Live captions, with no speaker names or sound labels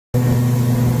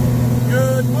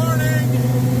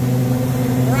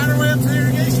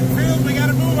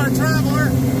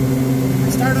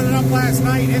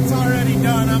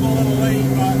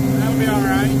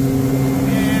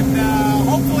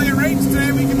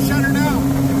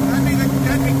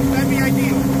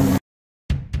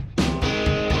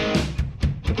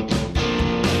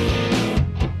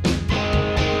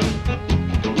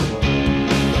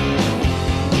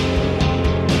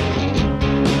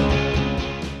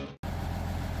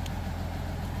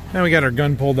Now we got our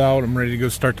gun pulled out. I'm ready to go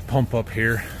start the pump up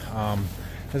here.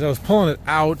 As I was pulling it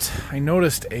out, I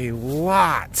noticed a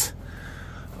lot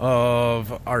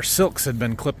of our silks had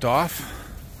been clipped off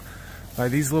by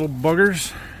these little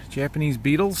buggers, Japanese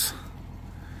beetles.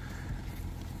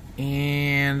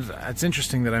 And it's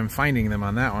interesting that I'm finding them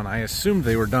on that one. I assumed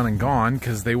they were done and gone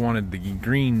because they wanted the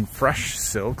green fresh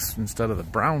silks instead of the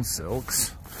brown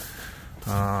silks.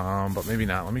 But maybe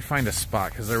not. Let me find a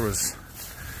spot, because it was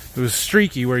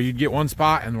streaky where you'd get one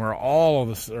spot and where all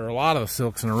of the, or a lot of the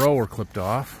silks in a row were clipped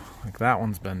off. Like that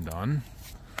one's been done.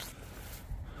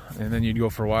 And then you'd go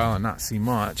for a while and not see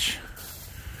much.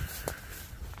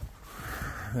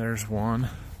 There's one.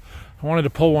 I wanted to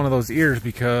pull one of those ears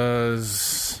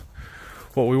because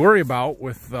what we worry about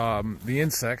with the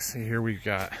insects, here we've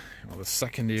got the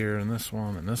second ear and this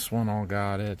one all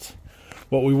got it.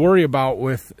 What we worry about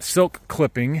with silk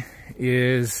clipping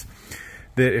is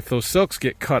that if those silks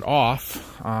get cut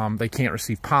off, they can't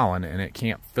receive pollen and it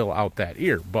can't fill out that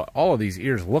ear. But all of these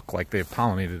ears look like they've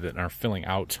pollinated it and are filling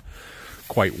out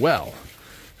quite well.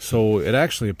 So it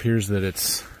actually appears that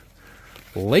it's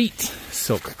late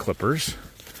silk clippers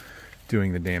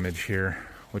doing the damage here,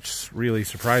 which really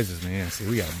surprises me. See,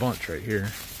 we got a bunch right here.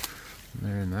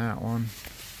 There in that one.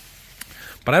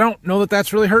 But I don't know that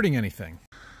that's really hurting anything.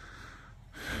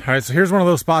 All right, so here's one of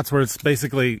those spots where it's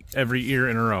basically every ear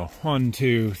in a row. 1,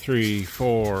 2, 3,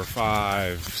 4,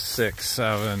 5, 6,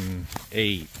 7,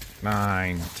 8,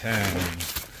 9, 10,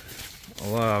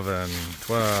 11,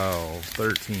 12,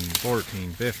 13,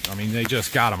 14, 15. I mean, they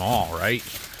just got them all, right?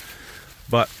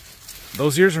 But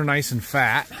those ears are nice and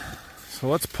fat. So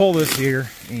let's pull this ear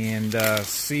and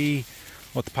see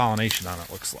what the pollination on it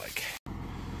looks like.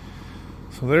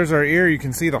 So there's our ear. You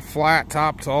can see the flat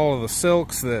top to all of the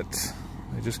silks that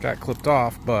they just got clipped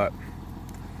off, but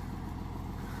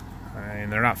I mean,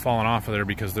 they're not falling off of there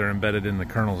because they're embedded in the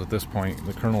kernels at this point.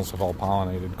 The kernels have all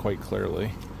pollinated quite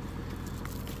clearly.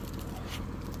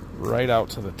 Right out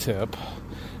to the tip.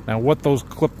 Now what those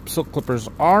silk clippers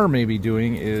are maybe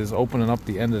doing is opening up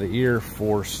the end of the ear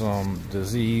for some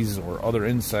disease or other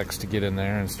insects to get in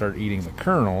there and start eating the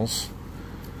kernels.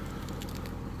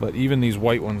 But even these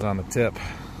white ones on the tip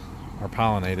are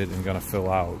pollinated and going to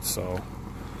fill out. So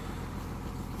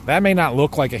that may not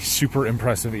look like a super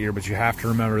impressive ear, but you have to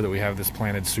remember that we have this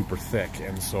planted super thick,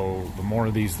 and so the more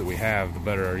of these that we have, the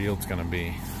better our yield's going to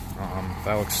be.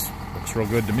 That looks real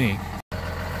good to me.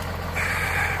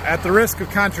 At the risk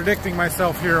of contradicting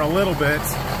myself here a little bit,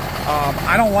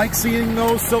 I don't like seeing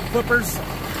those silk clippers,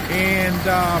 and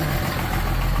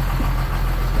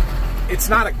it's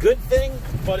not a good thing,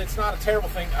 but it's not a terrible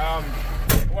thing.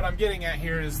 What I'm getting at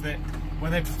here is that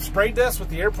when they sprayed this with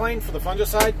the airplane for the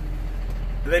fungicide,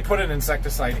 they put an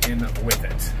insecticide in with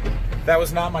it. That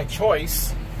was not my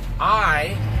choice.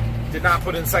 I did not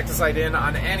put insecticide in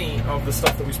on any of the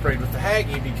stuff that we sprayed with the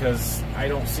Haggy because I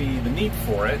don't see the need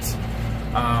for it.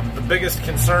 The biggest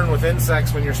concern with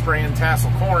insects when you're spraying tassel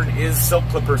corn is silk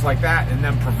clippers like that and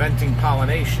them preventing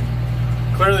pollination.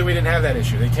 Clearly we didn't have that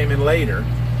issue. They came in later.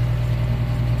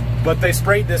 But they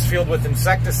sprayed this field with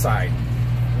insecticide.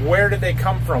 Where did they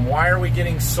come from? Why are we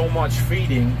getting so much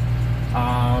feeding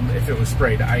if it was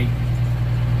sprayed? I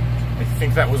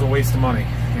think that was a waste of money,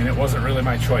 and it wasn't really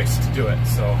my choice to do it.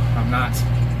 So I'm not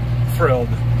thrilled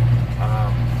with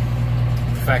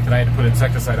the fact that I had to put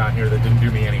insecticide on here that didn't do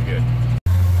me any good.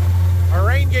 Our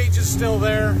rain gauge is still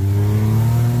there.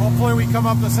 Hopefully we come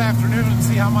up this afternoon and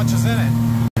see how much is in it.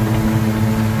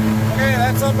 Okay,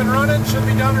 that's up and running. Should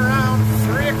be done around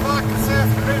 3 o'clock this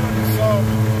afternoon. So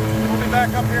we'll be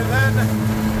back up here then.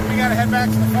 We got to head back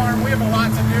to the farm. We have a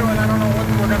lot to do, and I don't know what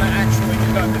we're going to actually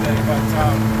get done today. But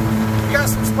we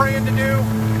got some spraying to do.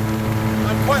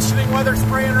 I'm questioning whether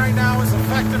spraying right now is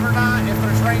effective or not if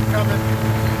there's rain coming.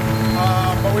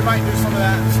 But we might do some of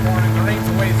that this morning. The rain's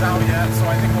a ways out yet, so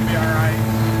I think we'll be all right.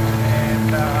 And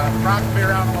Brock will be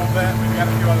around a little bit. We've got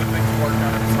a few other things to work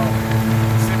on. So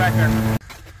see you back there.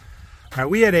 All right,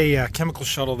 we had a chemical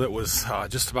shuttle that was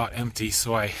just about empty,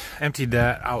 so I emptied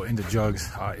that out into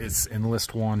jugs. It's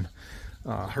Enlist 1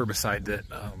 herbicide that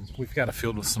we've got a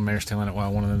field with some mare's tail in it.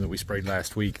 Well, one of them that we sprayed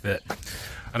last week that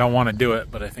I don't want to do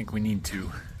it, but I think we need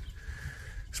to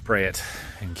spray it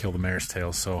and kill the mare's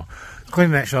tail. So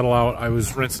cleaning that shuttle out, I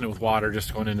was rinsing it with water,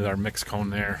 just going into our mix cone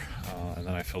there, and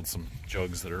then I filled some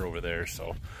jugs that are over there.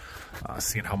 So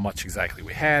seeing how much exactly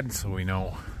we had so we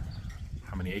know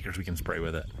how many acres we can spray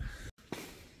with it.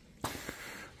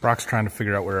 Brock's trying to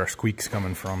figure out where our squeak's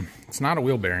coming from. It's not a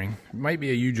wheel bearing. It might be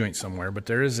a U-joint somewhere, but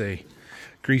there is a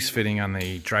grease fitting on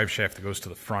the drive shaft that goes to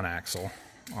the front axle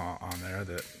on there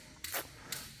that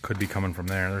could be coming from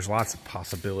there. There's lots of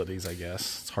possibilities, I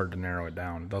guess. It's hard to narrow it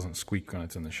down. It doesn't squeak when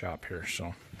it's in the shop here,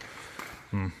 so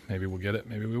maybe we'll get it,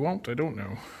 maybe we won't. I don't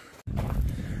know.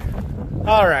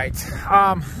 All right,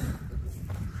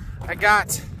 I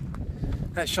got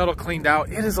that shuttle cleaned out.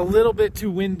 It is a little bit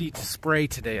too windy to spray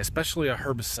today, especially our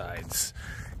herbicides.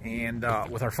 And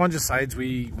with our fungicides,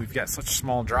 we've got such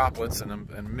small droplets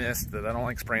and mist that I don't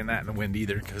like spraying that in the wind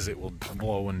either, because it will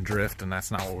blow and drift, and that's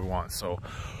not what we want. So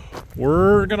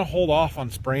we're gonna hold off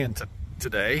on spraying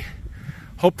today.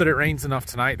 Hope that it rains enough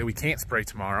tonight that we can't spray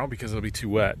tomorrow because it'll be too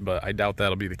wet, but I doubt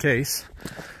that'll be the case.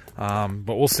 But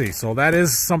we'll see. So that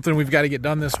is something we've got to get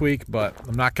done this week, but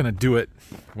I'm not gonna do it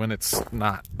when it's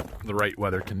not the right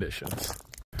weather conditions.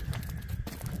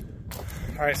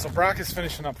 All right, so Brock is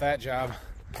finishing up that job.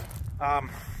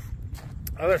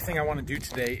 Other thing I want to do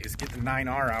today is get the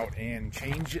 9R out and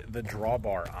change the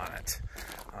drawbar on it.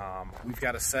 We've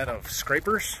got a set of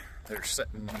scrapers. They're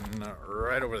sitting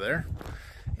right over there,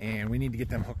 and we need to get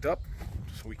them hooked up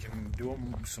so we can do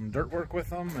some dirt work with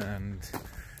them and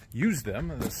use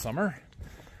them this summer.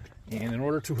 And in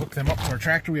order to hook them up to our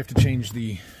tractor, we have to change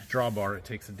the drawbar. It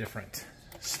takes a different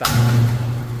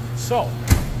style. So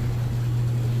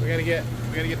we gotta get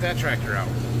that tractor out.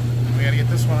 We gotta get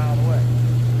this one out of the way.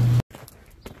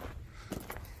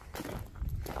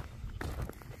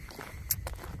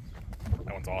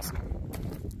 That one's awesome.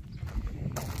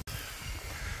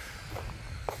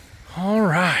 All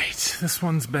right, this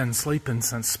one's been sleeping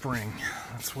since spring.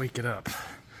 Let's wake it up.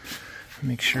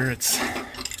 Make sure it's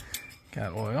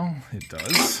got oil. It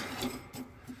does.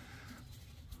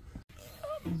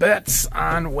 Bets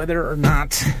on whether or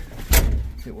not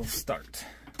it will start.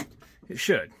 It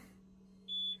should.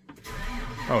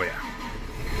 Oh yeah.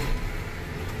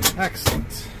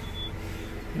 Excellent.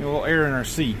 A little air in our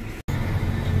seat.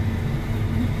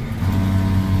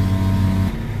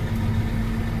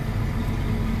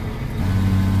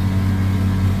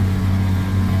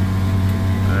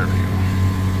 There we go.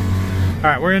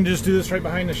 Alright, we're going to just do this right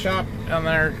behind the shop on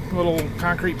their little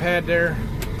concrete pad there.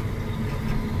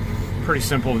 Pretty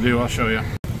simple to do, I'll show you.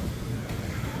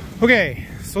 Okay,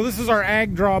 so this is our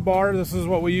ag drawbar. This is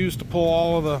what we use to pull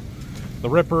all of the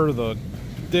ripper, the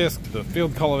disc, the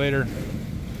field cultivator.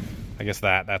 I guess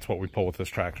that's what we pull with this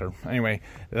tractor. Anyway,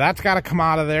 that's got to come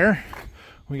out of there.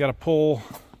 We got to pull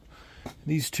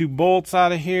these two bolts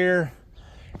out of here,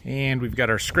 and we've got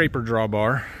our scraper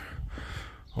drawbar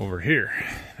over here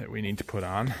that we need to put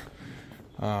on.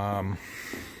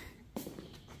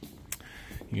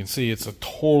 You can see it's a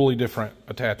totally different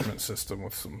attachment system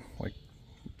with some, like,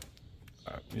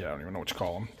 yeah, I don't even know what you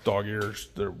call them, dog ears,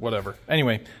 or whatever.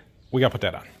 Anyway, we got to put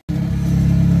that on.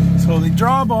 So the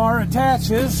drawbar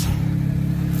attaches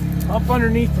up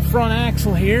underneath the front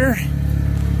axle here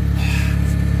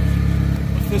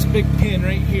with this big pin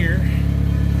right here.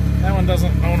 That one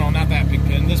doesn't, oh no, not that big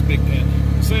pin, this big pin.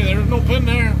 Say there's no pin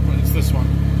there, but it's this one.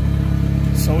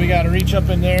 So we got to reach up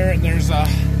in there, and there's a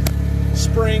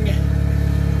spring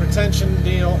retention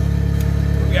deal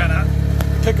we got to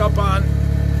pick up on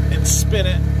and spin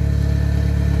it.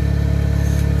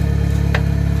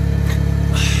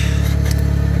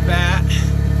 Like that.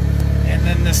 And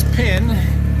then this pin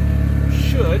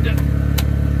should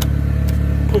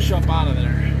push up out of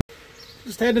there.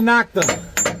 Just had to knock the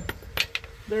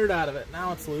dirt out of it.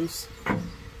 Now it's loose.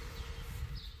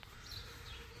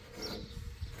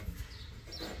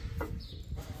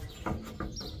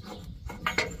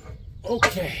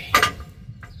 Okay.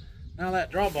 Now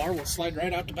that drawbar will slide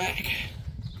right out the back.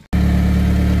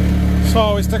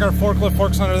 So we stick our forklift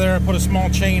forks under there and put a small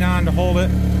chain on to hold it.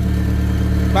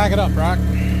 Back it up, Brock.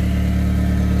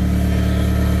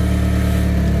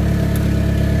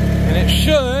 And it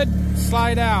should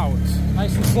slide out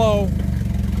nice and slow.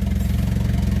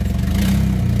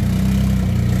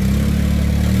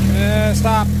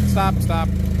 Stop. I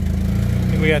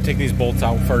think we gotta take these bolts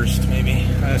out first, maybe.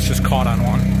 It's just caught on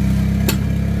one.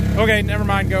 Okay, never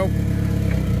mind, go.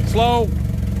 Slow.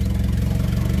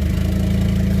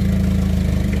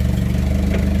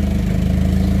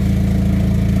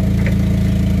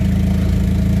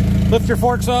 Lift your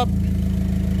forks up.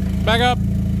 Back up.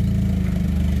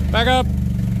 Back up.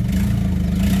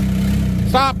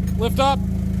 Stop. Lift up.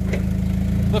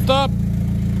 Lift up.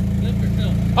 Lift or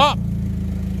tilt? Up.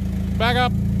 Back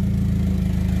up.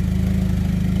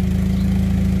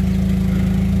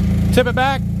 Tip it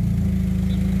back.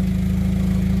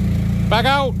 Back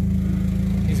out.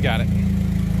 He's got it.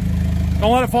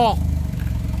 Don't let it fall.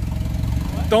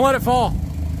 What? Don't let it fall.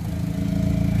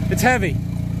 It's heavy.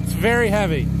 It's very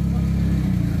heavy.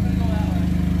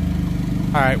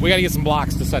 All right, we got to get some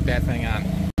blocks to set that thing on.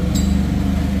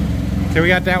 Okay, we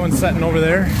got that one setting over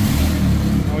there.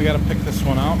 Now we got to pick this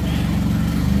one out.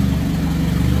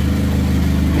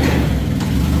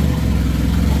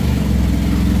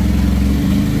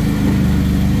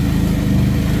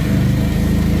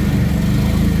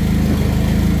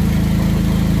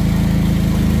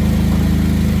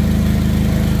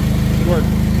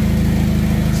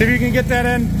 See if you can get that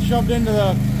end shoved into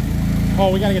the...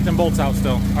 Oh, we got to get them bolts out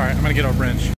still. All right, I'm going to get a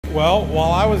wrench. Well,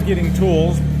 while I was getting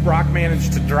tools, Brock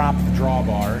managed to drop the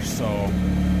drawbar, so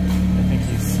I think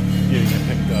he's getting it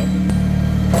picked up.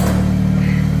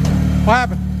 What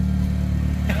happened?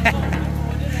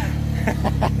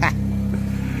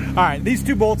 All right, these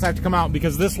two bolts have to come out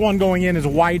because this one going in is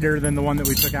wider than the one that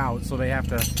we took out, so they have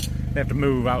to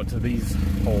move out to these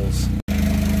holes.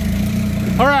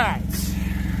 All right.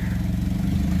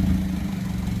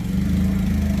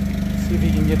 See if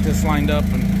he can get this lined up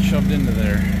and shoved into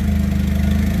there.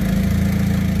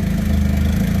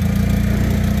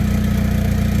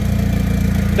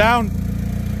 Down.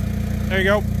 There you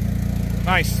go.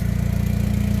 Nice.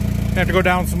 Have to go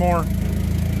down some more.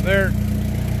 There.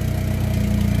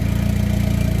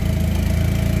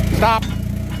 Stop.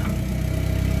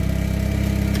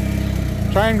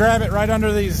 Try and grab it right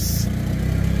under these.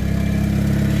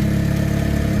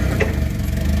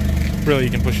 Really,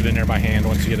 you can push it in there by hand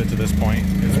once you get it to this point.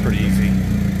 It's pretty easy.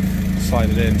 Slide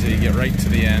it in until you get right to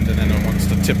the end, and then it wants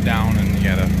to tip down, and you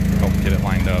gotta help get it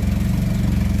lined up.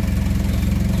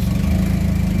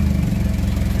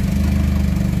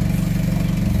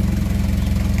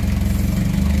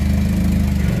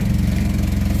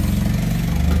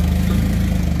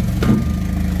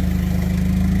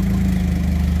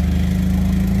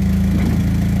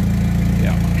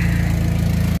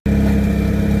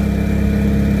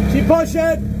 Push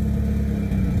it!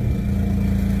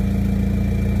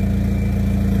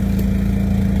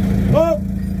 Oh!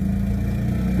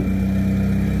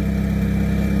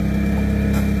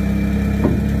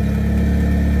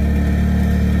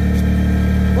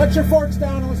 Let your forks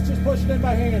down and let's just push it in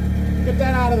by hand. Get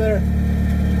that out of there.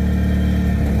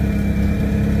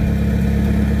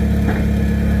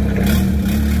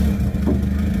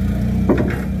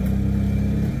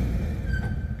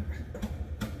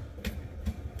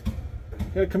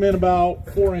 Gotta come in about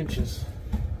 4 inches.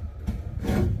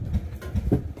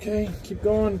 Okay, keep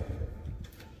going.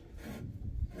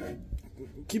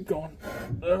 Keep going.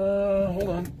 Hold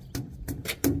on.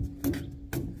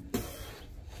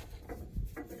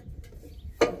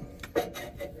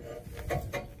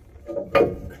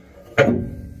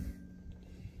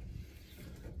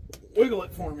 Wiggle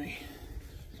it for me.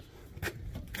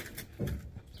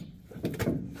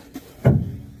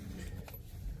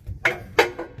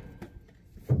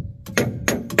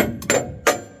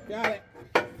 Got it.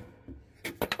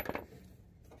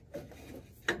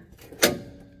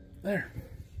 There.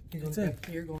 It's in.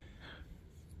 You're going.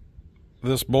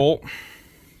 This bolt,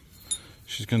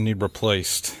 she's going to need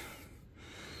replaced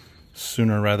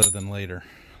sooner rather than later.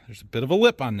 There's a bit of a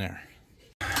lip on there.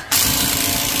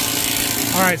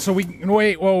 All right, so we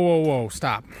wait. Whoa!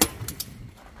 Stop.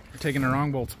 You're taking the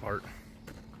wrong bolts apart.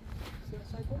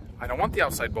 I don't want the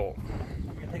outside bolt.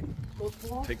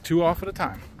 Take 2 off at a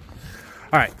time.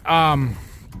 All right,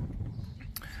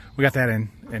 we got that in,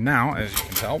 and now, as you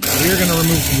can tell, we're going to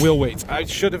remove some wheel weights. I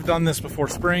should have done this before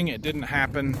spring. It didn't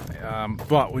happen,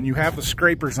 but when you have the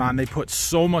scrapers on, they put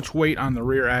so much weight on the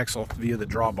rear axle via the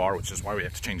drawbar, which is why we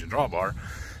have to change the drawbar,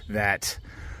 that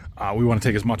we want to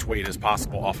take as much weight as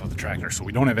possible off of the tractor. So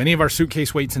we don't have any of our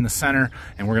suitcase weights in the center,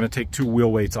 and we're going to take 2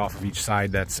 wheel weights off of each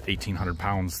side. That's 1,800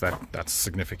 pounds. That's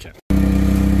significant.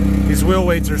 These wheel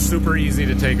weights are super easy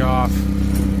to take off,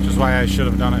 which is why I should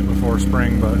have done it before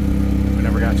spring, but we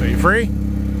never got to. You free?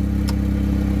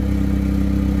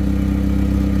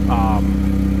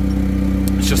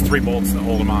 It's just 3 bolts that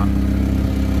hold them on.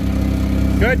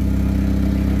 Good.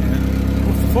 And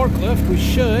with the forklift, we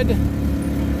should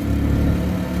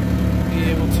be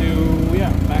able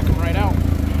to, back them right out,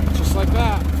 just like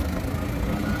that.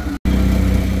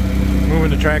 Moving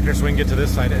the tractor so we can get to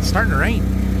this side. It's starting to rain.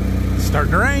 It's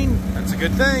starting to rain. That's a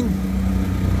good thing.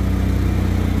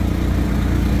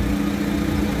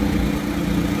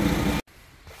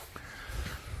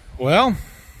 Well,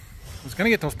 I was going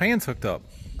to get those pans hooked up,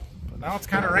 but now it's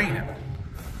kind of raining.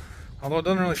 Although it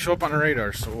doesn't really show up on the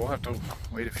radar, so we'll have to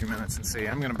wait a few minutes and see.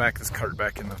 I'm going to back this cart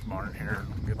back in the barn here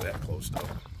and get that closed up.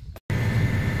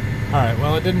 Alright,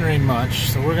 well, it didn't rain much,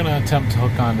 so we're going to attempt to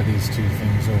hook onto these 2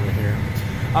 things over here.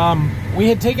 We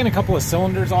had taken a couple of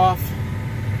cylinders off,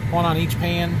 one on each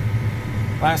pan,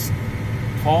 last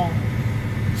fall,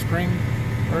 spring,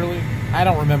 early. I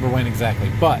don't remember when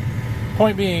exactly, but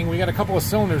Point being, we got a couple of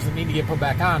cylinders that need to get put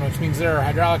back on, which means there are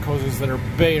hydraulic hoses that are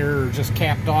bare or just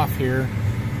capped off here.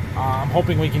 I'm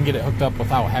hoping we can get it hooked up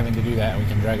without having to do that, and we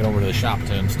can drag it over to the shop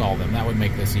to install them. That would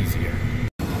make this easier.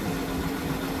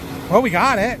 Well, we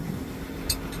got it.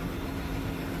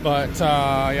 But,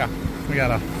 yeah, we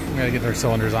gotta get their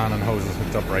cylinders on and hoses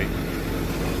hooked up right.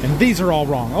 And these are all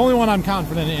wrong. The only one I'm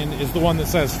confident in is the one that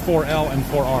says 4L and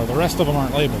 4R. The rest of them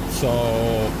aren't labeled, so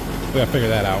we gotta figure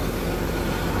that out.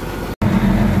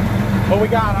 But we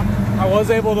got them. I was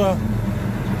able to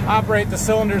operate the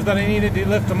cylinders that I needed to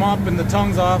lift them up and the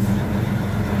tongues off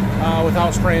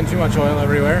without spraying too much oil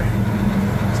everywhere.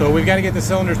 So we've got to get the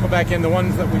cylinders put back in. The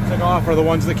ones that we took off are the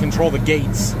ones that control the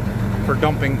gates for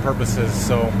dumping purposes.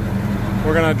 So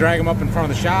we're gonna drag them up in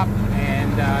front of the shop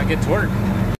and get to work.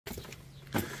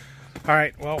 All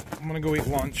right, well, I'm gonna go eat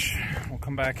lunch. We'll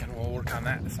come back and we'll work on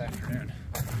that this afternoon.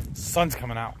 The sun's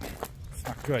coming out. It's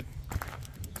not good.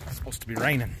 It's supposed to be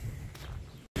raining.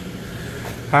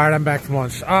 All right, I'm back from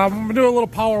lunch. I'm gonna do a little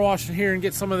power wash in here and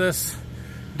get some of this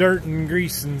dirt and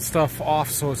grease and stuff off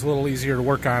so it's a little easier to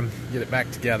work on, get it back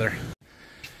together.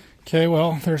 Okay,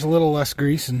 well, there's a little less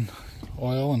grease and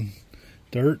oil and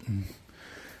dirt and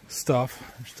stuff.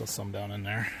 There's still some down in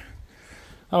there.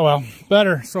 Oh well,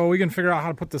 better. So we can figure out how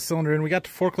to put the cylinder in. We got the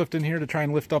forklift in here to try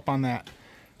and lift up on that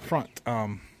front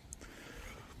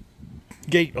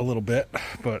gate a little bit,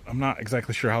 but I'm not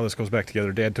exactly sure how this goes back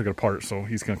together. Dad took it apart, so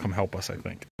he's gonna come help us, I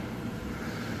think.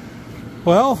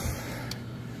 Well,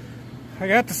 I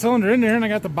got the cylinder in there and I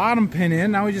got the bottom pin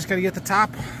in. Now we just got to get the top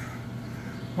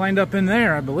lined up in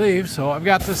there, I believe. So I've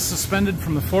got this suspended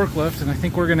from the forklift, and I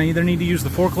think we're gonna either need to use the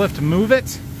forklift to move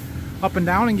it up and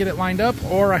down and get it lined up,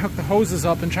 or I hook the hoses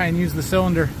up and try and use the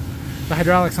cylinder, the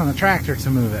hydraulics on the tractor to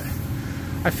move it.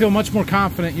 I feel much more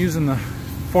confident using the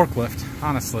forklift,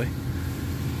 honestly.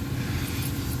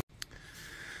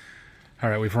 All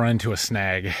right, we've run into a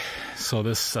snag. So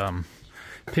this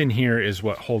pin here is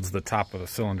what holds the top of the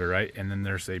cylinder, right? And then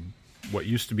there's what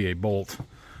used to be a bolt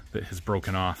that has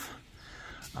broken off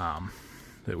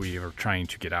that we are trying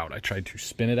to get out. I tried to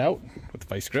spin it out with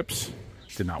vice grips.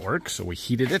 Did not work, so we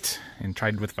heated it and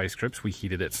tried with vice grips. We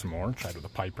heated it some more, tried with a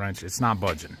pipe wrench. It's not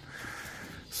budging.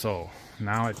 So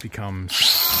now it becomes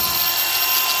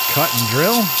cut and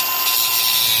drill.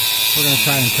 We're gonna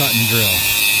try and cut and drill.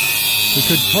 We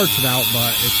could torch it out,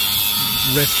 but it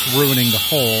risks ruining the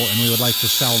hole, and we would like to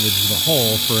salvage the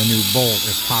hole for a new bolt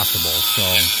if possible. So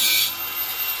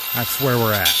that's where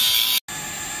we're at.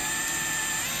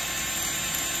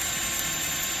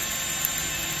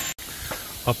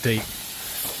 Update.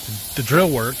 The drill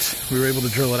worked. We were able to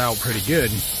drill it out pretty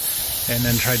good, and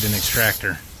then tried an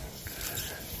extractor.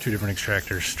 2 different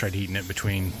extractors, tried heating it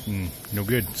between, no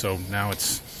good. So now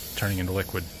it's turning into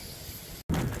liquid.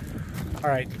 All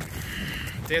right,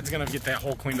 Dad's gonna get that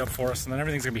hole cleaned up for us, and then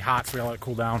everything's gonna be hot, so we gotta let it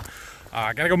cool down.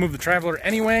 I gotta go move the Traveler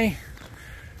anyway,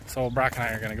 so Brock and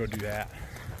I are gonna go do that.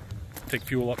 Take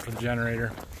fuel up for the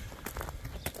generator.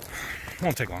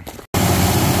 Won't take long.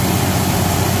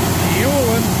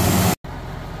 Fueling.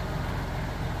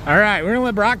 All right, we're gonna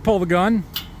let Brock pull the gun.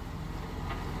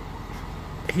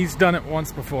 He's done it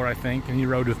once before, I think, and he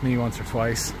rode with me once or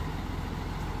twice.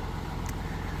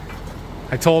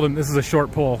 I told him this is a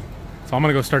short pull, so I'm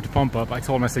gonna go start the pump up. I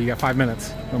told him, I said, you got 5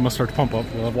 minutes. I'm gonna start the pump up.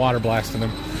 We'll have water blasting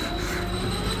him.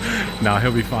 No,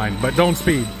 he'll be fine, but don't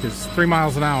speed, because 3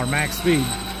 miles an hour, max speed.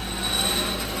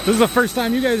 This is the first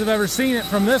time you guys have ever seen it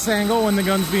from this angle when the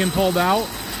gun's being pulled out.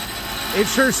 It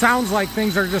sure sounds like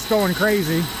things are just going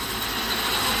crazy.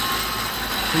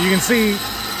 So you can see,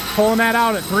 pulling that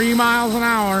out at 3 miles an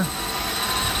hour,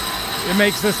 it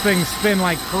makes this thing spin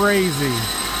like crazy.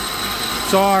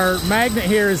 So our magnet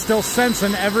here is still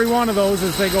sensing every one of those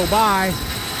as they go by.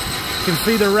 You can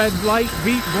see the red light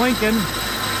beat blinking.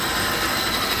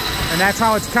 And that's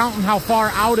how it's counting how far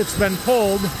out it's been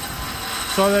pulled,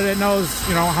 so that it knows,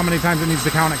 you know, how many times it needs to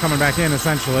count it coming back in,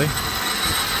 essentially.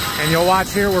 And you'll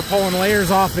watch here, we're pulling layers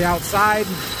off the outside.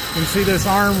 You can see this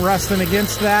arm resting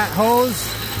against that hose.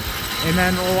 And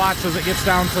then we'll watch as it gets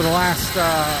down to the last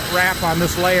wrap on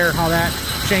this layer, how that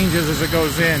changes as it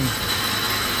goes in.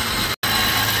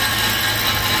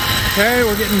 Okay,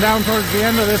 we're getting down towards the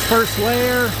end of this first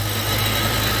layer.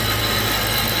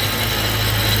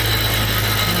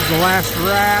 There's the last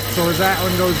wrap, so as that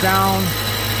one goes down,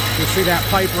 you'll see that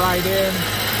pipe right in.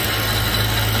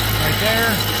 Right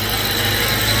there.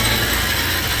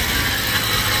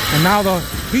 And now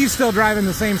he's still driving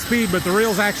the same speed, but the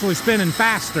reel's actually spinning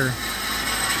faster.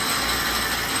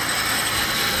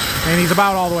 And he's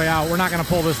about all the way out. We're not going to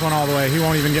pull this one all the way. He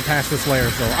won't even get past this layer.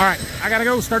 So, all right, I got to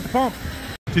go start the pump.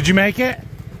 Did you make it?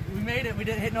 We made it. We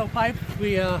didn't hit no pipe.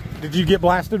 We Did you get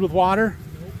blasted with water?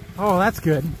 Nope. Oh, that's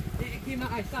good. It came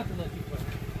out. I stopped a little too quick.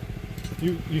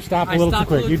 You stopped a little too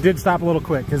quick. You did stop a little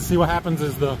quick, because see what happens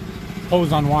is the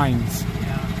hose unwinds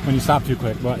when you stop too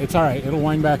quick. But it's all right. It'll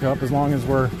wind back up as long as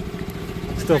we're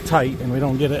still tight and we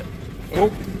don't get it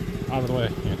out of the way.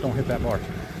 Yeah, don't hit that bar.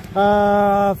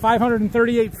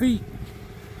 538 feet.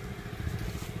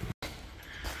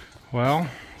 Well,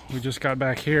 we just got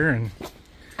back here and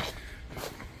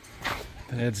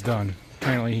Ed's done.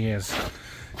 Apparently he has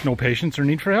no patience or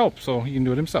need for help, so he can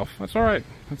do it himself. That's all right.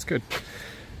 That's good.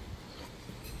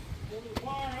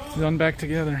 Done back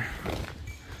together.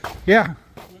 Yeah.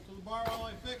 Went to the bar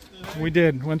while I fixed it. We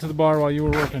did. Went to the bar while you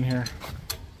were working here.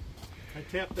 I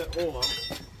tapped that hole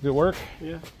out. Did it work?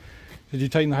 Yeah. Did you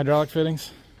tighten the hydraulic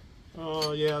fittings?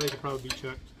 Yeah, they could probably be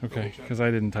checked. Okay, because I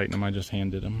didn't tighten them. I just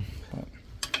hand did them. But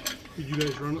Did you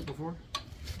guys run it before?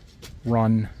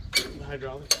 run. The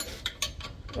hydraulic?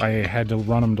 I had to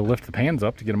run them to lift the pans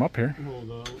up to get them up here.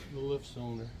 No, the lift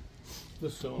cylinder.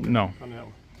 This cylinder. No. On that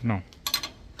one. No.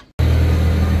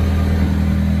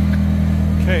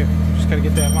 Okay, just got to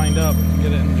get that lined up and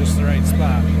get it in just the right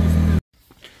spot.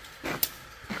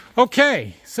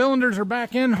 Okay, cylinders are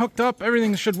back in, hooked up,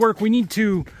 everything should work. We need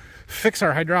to fix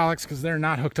our hydraulics because they're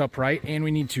not hooked up right, and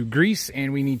we need to grease,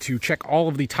 and we need to check all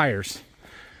of the tires.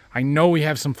 I know we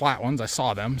have some flat ones, I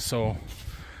saw them, so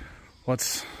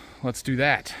let's do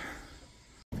that.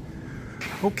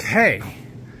 Okay,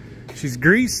 she's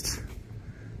greased,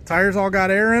 tires all got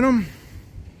air in them.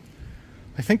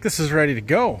 I think this is ready to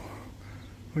go.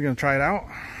 We're gonna try it out.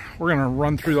 We're gonna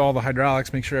run through all the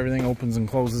hydraulics, make sure everything opens and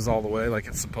closes all the way like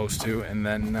it's supposed to, and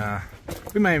then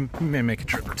we may make a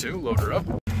trip or two, load her up.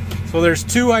 So there's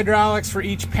 2 hydraulics for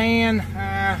each pan.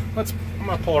 I'm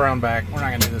gonna pull around back. We're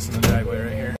not gonna do this in the driveway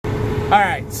right here. All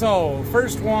right, so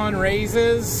first one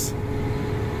raises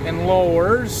and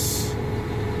lowers.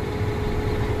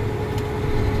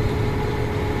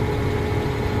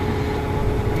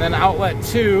 And then outlet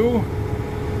 2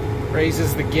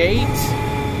 raises the gate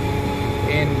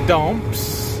and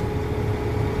dumps.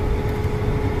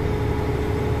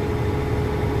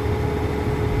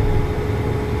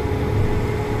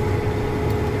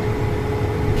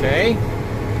 Okay,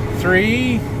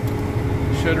 3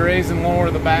 should raise and lower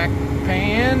the back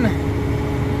pan,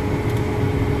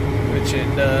 which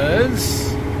it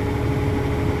does,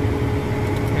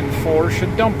 and 4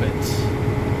 should dump it,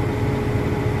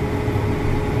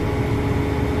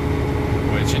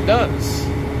 which it does.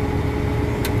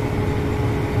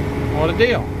 What a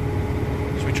deal.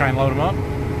 Should we try and load them up?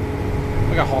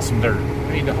 We gotta haul some dirt.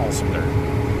 We need to haul some dirt.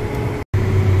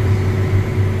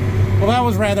 Well, that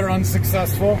was rather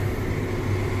unsuccessful.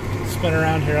 Spin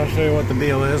around here, I'll show you what the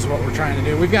deal is, what we're trying to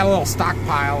do. We've got a little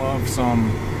stockpile of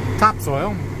some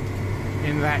topsoil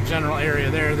in that general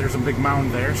area there. There's a big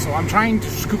mound there, so I'm trying to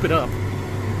scoop it up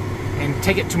and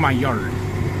take it to my yard.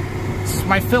 It's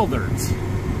my fill dirts,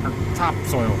 or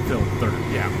topsoil filled dirt,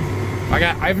 yeah.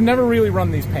 I've never really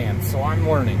run these pans, so I'm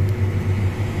learning.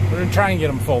 We're gonna try and get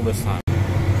them full this time.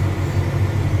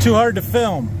 Too hard to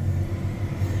film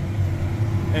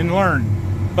and learn,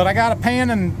 but I got a pan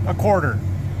and a quarter.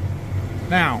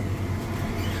 Now,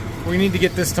 we need to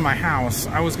get this to my house.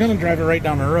 I was gonna drive it right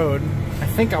down the road. I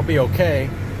think I'll be okay.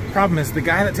 Problem is, the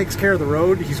guy that takes care of the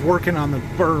road, he's working on the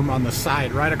berm on the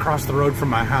side right across the road from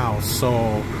my house, so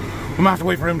I'm gonna have to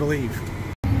wait for him to leave.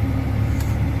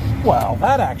 Well,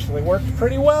 that actually worked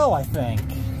pretty well, I think.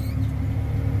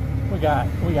 We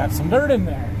got some dirt in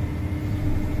there.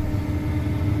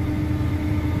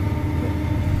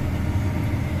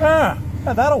 Yeah,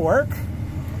 that'll work.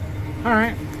 All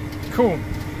right, cool.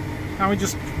 Now we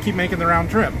just keep making the round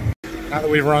trip. Now that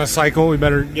we've run a cycle, we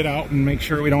better get out and make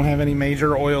sure we don't have any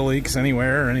major oil leaks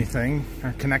anywhere or anything.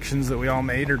 Our connections that we all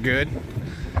made are good.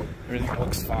 Everything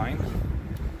looks fine.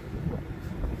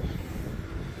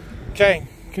 Okay.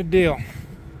 Good deal.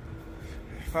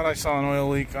 Thought I saw an oil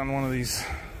leak on one of these.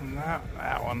 Not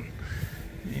that one.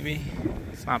 Maybe.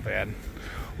 It's not bad.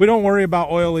 We don't worry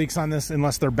about oil leaks on this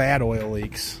unless they're bad oil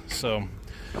leaks. So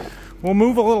we'll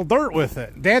move a little dirt with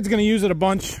it. Dad's gonna use it a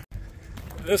bunch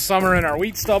this summer in our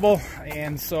wheat stubble,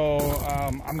 and so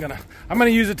I'm gonna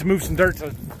use it to move some dirt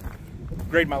to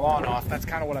grade my lawn off. That's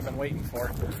kind of what I've been waiting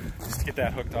for, just to get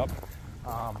that hooked up.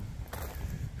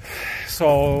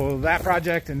 So that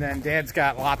project, and then Dad's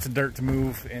got lots of dirt to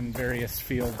move in various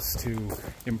fields to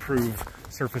improve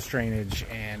surface drainage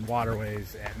and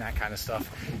waterways and that kind of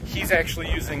stuff. He's actually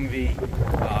using the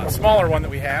smaller one that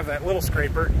we have, that little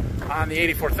scraper, on the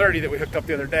 8430 that we hooked up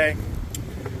the other day.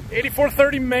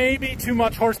 8430 may be too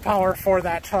much horsepower for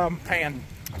that pan.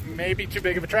 Maybe too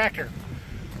big of a tractor.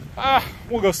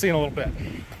 we'll go see in a little bit.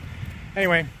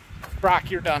 Anyway,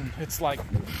 Brock, you're done. It's like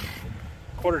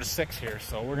 5:45 here,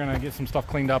 so we're gonna get some stuff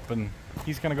cleaned up, and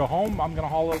he's gonna go home. I'm gonna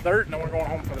haul a little dirt, and then we're going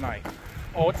home for the night.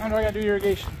 Oh, what time do I gotta do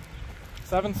irrigation?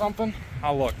 7 something?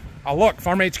 I'll look.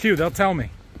 Farm HQ, they'll tell me.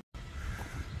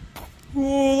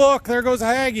 Ooh, look, there goes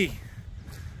Haggy.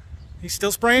 He's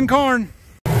still spraying corn.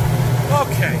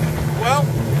 Okay, well,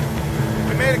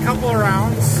 we made a couple of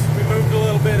rounds. We moved a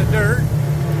little bit of dirt.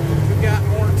 We've got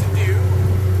more to do.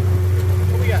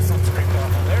 But we got some scraped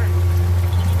off of there.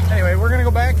 Anyway, we're gonna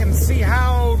go back and see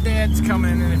how Dad's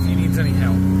coming and if he needs any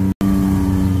help.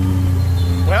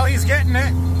 Well, he's getting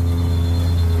it.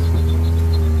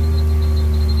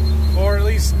 Or at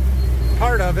least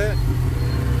part of it.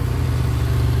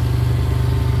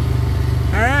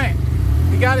 Alright,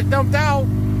 he got it dumped out.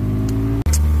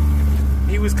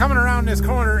 He was coming around this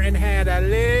corner and had a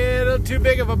little too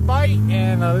big of a bite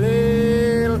and a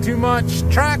little too much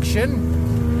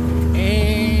traction,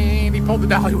 and he pulled the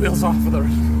dolly wheels off of the.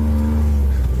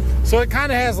 So it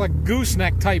kind of has like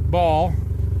gooseneck type ball,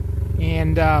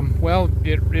 and well,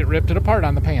 it ripped it apart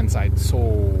on the pan side.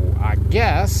 So I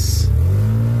guess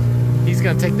he's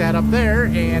gonna take that up there,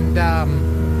 and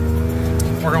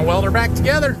we're gonna weld her back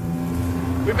together.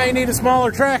 We may need a smaller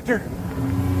tractor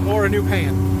or a new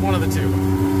pan, one of the two.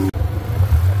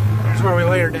 Here's where we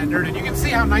layered that dirt, and you can see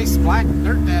how nice black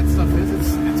dirt that stuff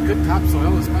is. It's good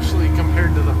topsoil, especially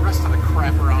compared to the rest of the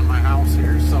crap around my house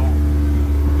here. So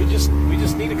we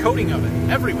just need a coating of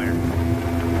it everywhere.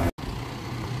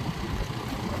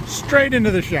 Straight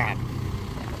into the shop.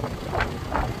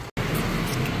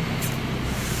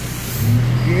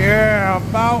 Yeah,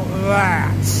 about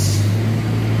that.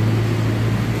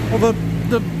 Well,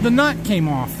 the nut came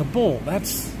off the bolt.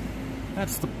 That's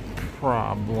the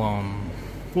problem.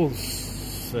 We'll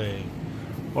see.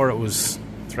 Or it was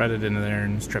threaded into there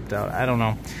and stripped out. I don't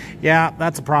know. Yeah,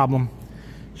 that's a problem.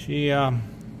 She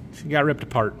got ripped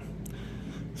apart.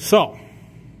 So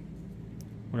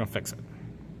we're gonna fix it.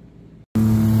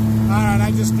 Alright,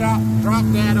 I just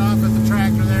dropped Dad off at the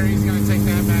tractor there. He's gonna take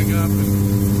that back up,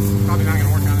 and probably not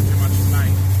gonna work on it too much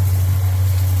tonight.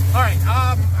 Alright,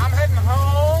 I'm heading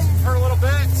home for a little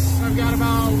bit. I've got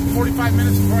about 45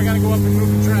 minutes before I gotta go up and move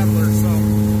the Traveler, so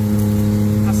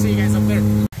I'll see you guys up there.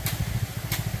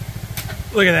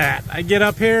 Look at that. I get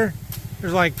up here,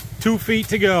 there's like 2 feet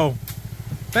to go.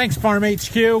 Thanks, Farm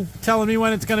HQ, telling me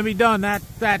when it's gonna be done.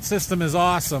 That system is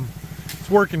awesome. It's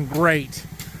working great.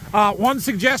 One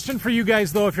suggestion for you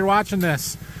guys though, if you're watching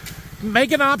this,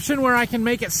 make an option where I can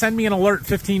make it send me an alert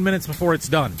 15 minutes before it's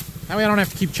done. That way I don't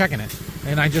have to keep checking it,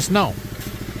 and I just know.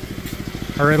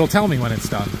 Or it'll tell me when it's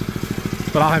done.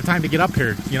 But I'll have time to get up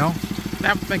here, you know?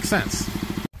 That makes sense.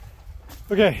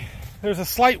 Okay, there's a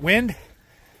slight wind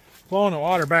blowing the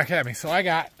water back at me, so I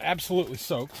got absolutely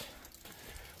soaked.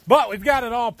 But we've got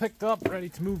it all picked up, ready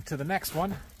to move to the next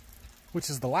one, which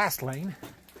is the last lane.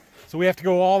 So we have to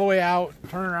go all the way out,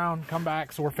 turn around, come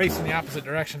back, so we're facing the opposite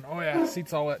direction. Oh yeah,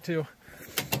 seat's all wet too.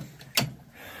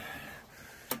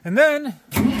 And then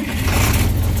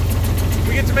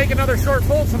we get to make another short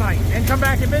pull tonight and come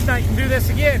back at midnight and do this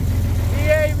again.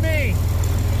 Yay me!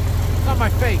 It's on my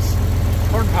face.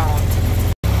 Corn pollen.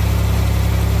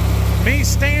 Me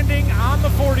standing on the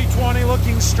 40-20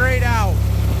 looking straight out.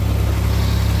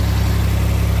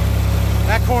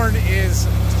 That corn is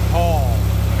tall.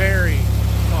 Very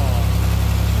tall.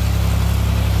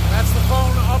 That's the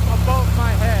phone up above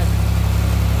my head.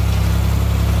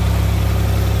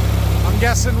 I'm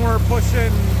guessing we're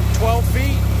pushing 12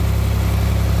 feet.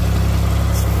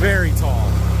 It's very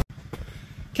tall.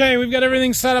 Okay, we've got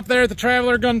everything set up there. The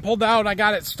Traveler gun pulled out. I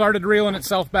got it started reeling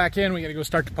itself back in. We got to go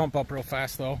start the pump up real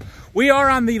fast though. We are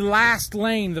on the last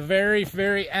lane, the very,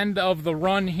 very end of the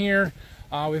run here.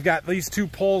 We've got these 2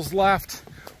 poles left.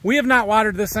 We have not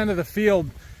watered this end of the field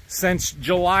since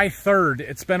July 3rd.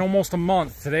 It's been almost a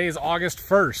month. Today is August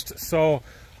 1st. So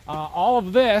all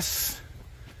of this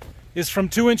is from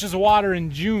 2 inches of water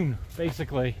in June,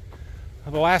 basically.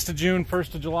 The last of June,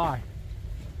 1st of July.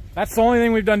 That's the only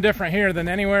thing we've done different here than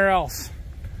anywhere else.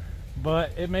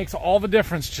 But it makes all the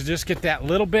difference to just get that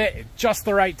little bit at just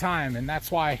the right time. And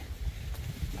that's why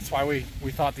we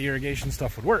thought the irrigation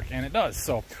stuff would work, and it does.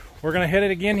 So we're gonna hit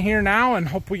it again here now and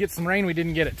hope we get some rain. We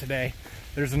didn't get it today.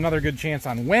 There's another good chance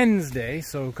on Wednesday,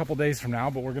 so a couple days from now,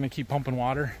 but we're gonna keep pumping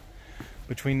water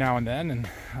between now and then,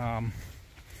 and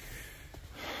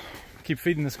keep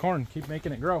feeding this corn, keep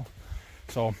making it grow.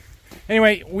 So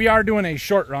anyway, we are doing a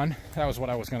short run. That was what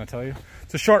I was gonna tell you.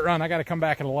 It's a short run. I gotta come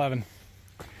back at 11.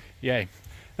 Yay.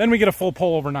 Then we get a full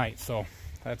pull overnight, so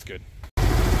that's good.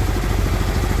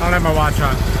 I don't have my watch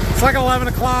on. It's like 11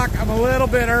 o'clock. I'm a little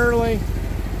bit early.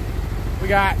 We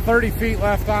got 30 feet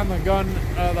left on the gun,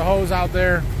 the hose out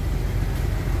there.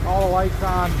 All the lights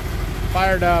on,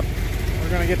 fired up.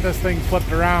 We're gonna get this thing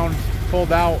flipped around,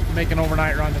 pulled out, make an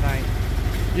overnight run tonight.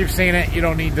 You've seen it, you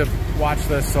don't need to watch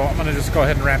this, so I'm gonna just go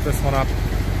ahead and wrap this one up.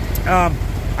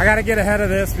 I gotta get ahead of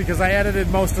this because I edited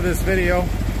most of this video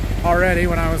already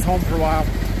when I was home for a while.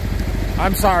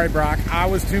 I'm sorry, Brock, I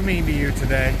was too mean to you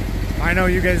today. I know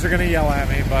you guys are gonna yell at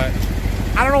me, but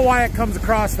I don't know why it comes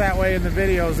across that way in the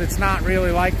videos. It's not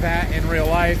really like that in real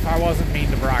life. I wasn't mean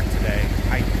to Brock today.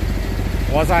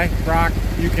 Was I, Brock?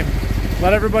 You can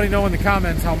let everybody know in the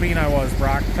comments how mean I was,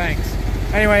 Brock. Thanks.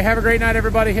 Anyway, have a great night,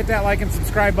 everybody. Hit that like and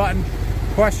subscribe button.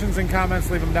 Questions and comments,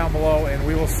 leave them down below, and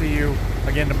we will see you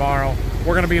again tomorrow.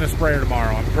 We're going to be in a sprayer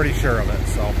tomorrow. I'm pretty sure of it.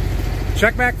 So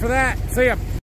check back for that. See ya.